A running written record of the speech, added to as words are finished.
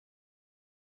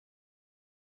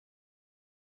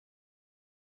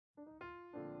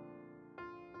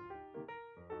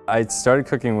I started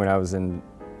cooking when I was in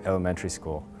elementary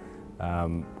school.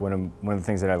 One of the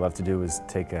things that I loved to do was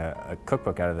take a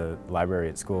cookbook out of the library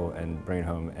at school and bring it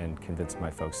home and convince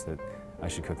my folks that I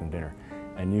should cook them dinner.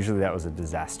 And usually that was a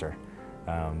disaster.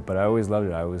 But I always loved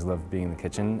it. I always loved being in the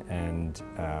kitchen, and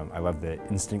I loved the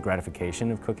instant gratification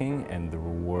of cooking and the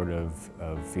reward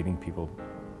of feeding people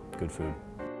good food.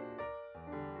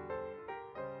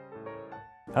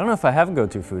 I don't know if I have a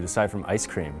go-to food aside from ice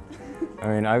cream. I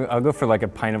mean, I'll go for like a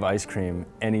pint of ice cream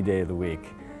any day of the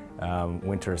week,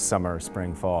 winter, summer,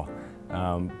 spring, fall.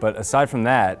 But aside from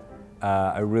that,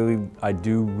 I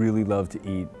do really love to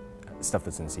eat stuff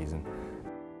that's in season.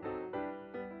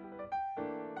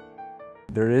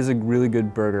 There is a really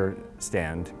good burger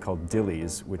stand called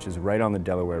Dilly's, which is right on the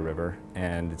Delaware River,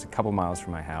 and it's a couple miles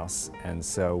from my house. And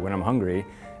so when I'm hungry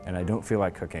and I don't feel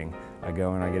like cooking, I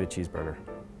go and I get a cheeseburger.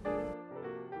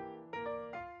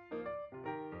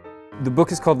 The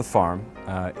book is called The Farm.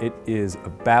 It is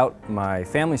about my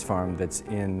family's farm that's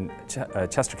in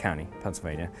Chester County,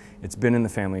 Pennsylvania. It's been in the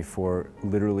family for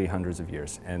literally hundreds of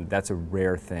years, and that's a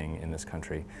rare thing in this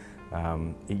country.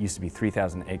 It used to be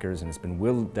 3,000 acres, and it's been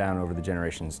whittled down over the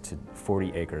generations to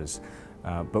 40 acres.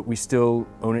 But we still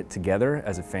own it together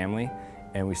as a family,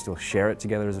 and we still share it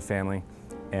together as a family.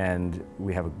 And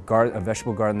we have a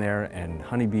vegetable garden there, and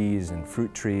honeybees and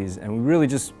fruit trees, and we really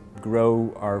just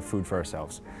grow our food for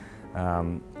ourselves.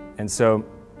 And so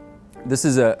this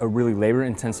is a really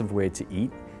labor-intensive way to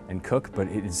eat and cook, but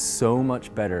it is so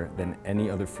much better than any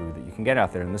other food that you can get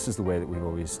out there, and this is the way that we've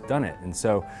always done it. And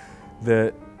so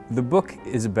the book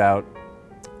is about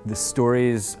the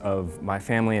stories of my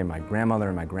family and my grandmother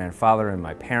and my grandfather and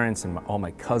my parents and all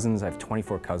my cousins. I have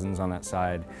 24 cousins on that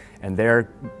side, and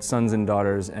their sons and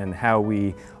daughters, and how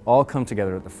we all come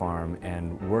together at the farm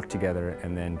and work together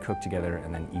and then cook together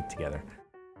and then eat together.